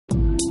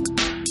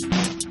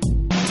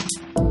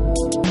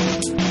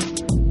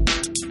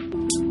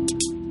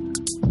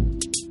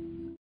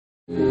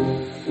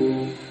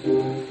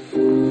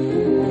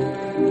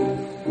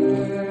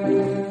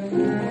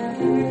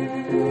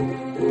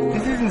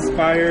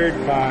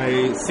inspired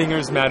by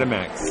Singer's Madame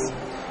X.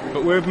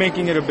 But we're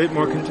making it a bit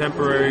more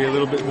contemporary, a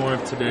little bit more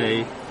of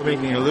today. We're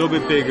making it a little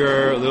bit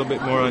bigger, a little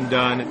bit more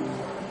undone.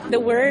 The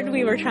word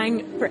we were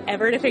trying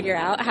forever to figure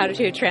out how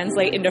to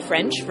translate into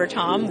French for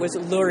Tom was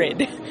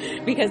lurid,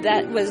 because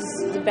that was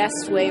the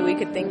best way we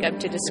could think of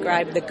to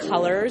describe the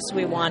colors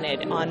we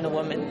wanted on the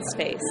woman's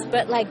face.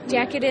 But like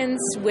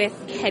decadence with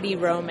heady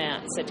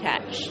romance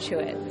attached to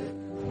it.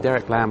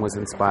 Derek Lam was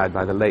inspired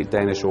by the late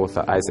Danish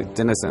author Isaac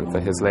Dinesen for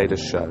his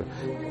latest show.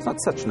 It's not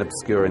such an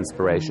obscure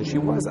inspiration. She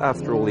was,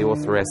 after all, the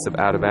authoress of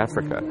Out of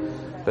Africa.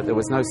 But there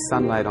was no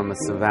sunlight on the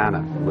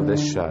savannah with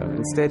this show.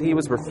 Instead, he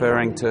was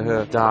referring to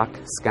her dark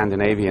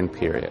Scandinavian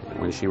period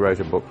when she wrote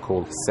a book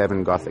called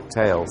Seven Gothic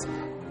Tales.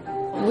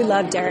 We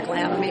love Derek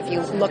Lam. I mean, if you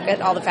look at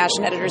all the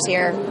fashion editors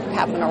here,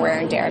 half of them are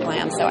wearing Derek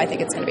Lam, so I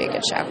think it's going to be a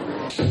good show.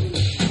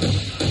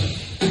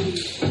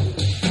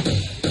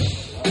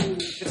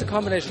 It's a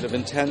combination of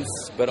intense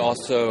but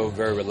also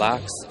very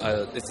relaxed.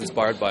 It's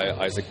inspired by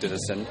Isaac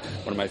Dinesen,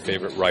 one of my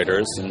favorite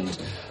writers, and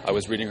I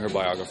was reading her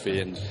biography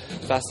and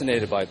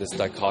fascinated by this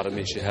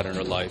dichotomy she had in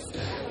her life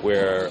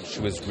where she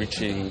was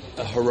reaching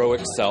a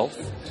heroic self,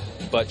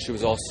 but she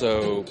was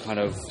also kind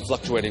of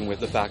fluctuating with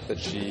the fact that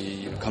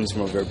she comes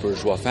from a very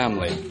bourgeois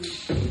family.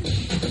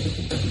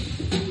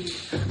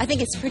 I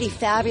think it's pretty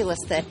fabulous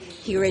that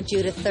he read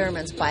Judith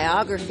Thurman's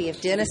biography of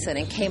Dinesen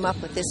and came up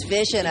with this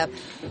vision of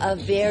a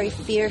very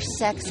fierce,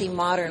 sexy,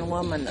 modern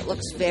woman that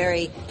looks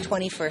very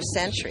 21st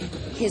century.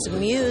 His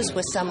muse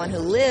was someone who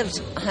lived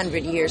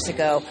 100 years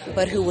ago,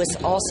 but who was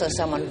also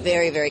someone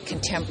very, very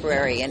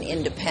contemporary and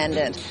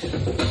independent.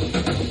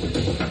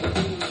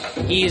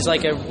 He's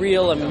like a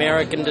real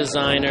American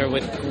designer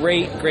with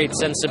great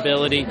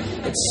sensibility.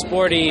 It's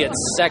sporty,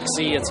 it's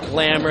sexy, it's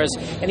glamorous,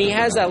 and he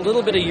has that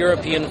little bit of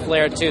European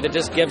flair, too, that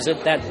just gives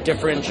it that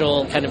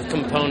differential kind of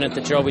component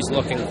that you're always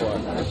looking for.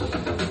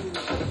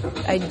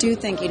 I do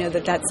think,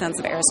 that sense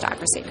of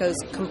aristocracy goes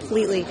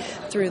completely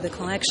through the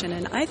collection.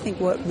 And I think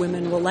what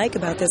women will like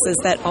about this is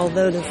that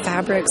although the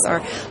fabrics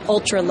are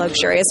ultra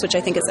luxurious, which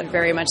I think is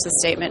very much the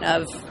statement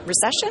of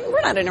recession,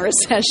 we're not in a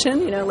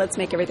recession. Let's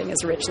make everything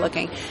as rich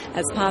looking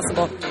as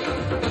possible.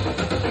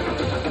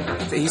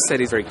 He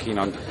said he's very keen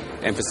on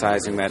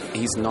emphasizing that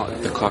he's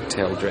not the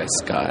cocktail dress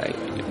guy.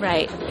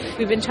 Right.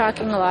 We've been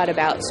talking a lot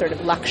about sort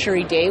of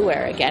luxury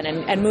daywear again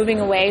and moving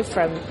away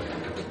from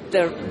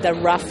the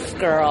rough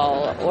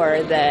girl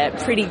or the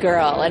pretty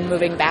girl and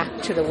moving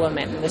back to the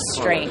woman, the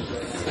strength.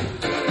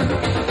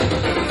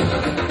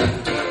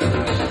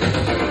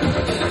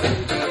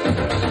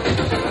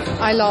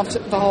 I loved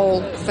the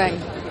whole thing,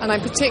 and I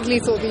particularly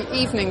thought the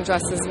evening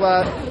dresses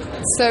were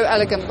so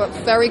elegant but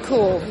very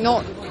cool.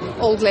 Not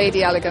old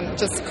lady elegant,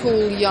 just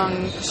cool,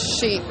 young,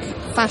 chic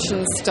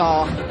fashion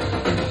star.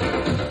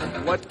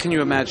 What can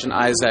you imagine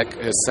Isaac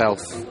herself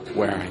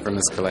wearing from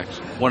this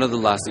collection? One of the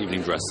last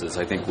evening dresses,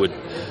 I think, would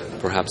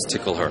perhaps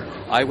tickle her.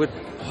 I would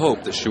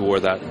hope that she wore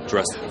that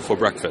dress for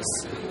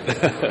breakfast.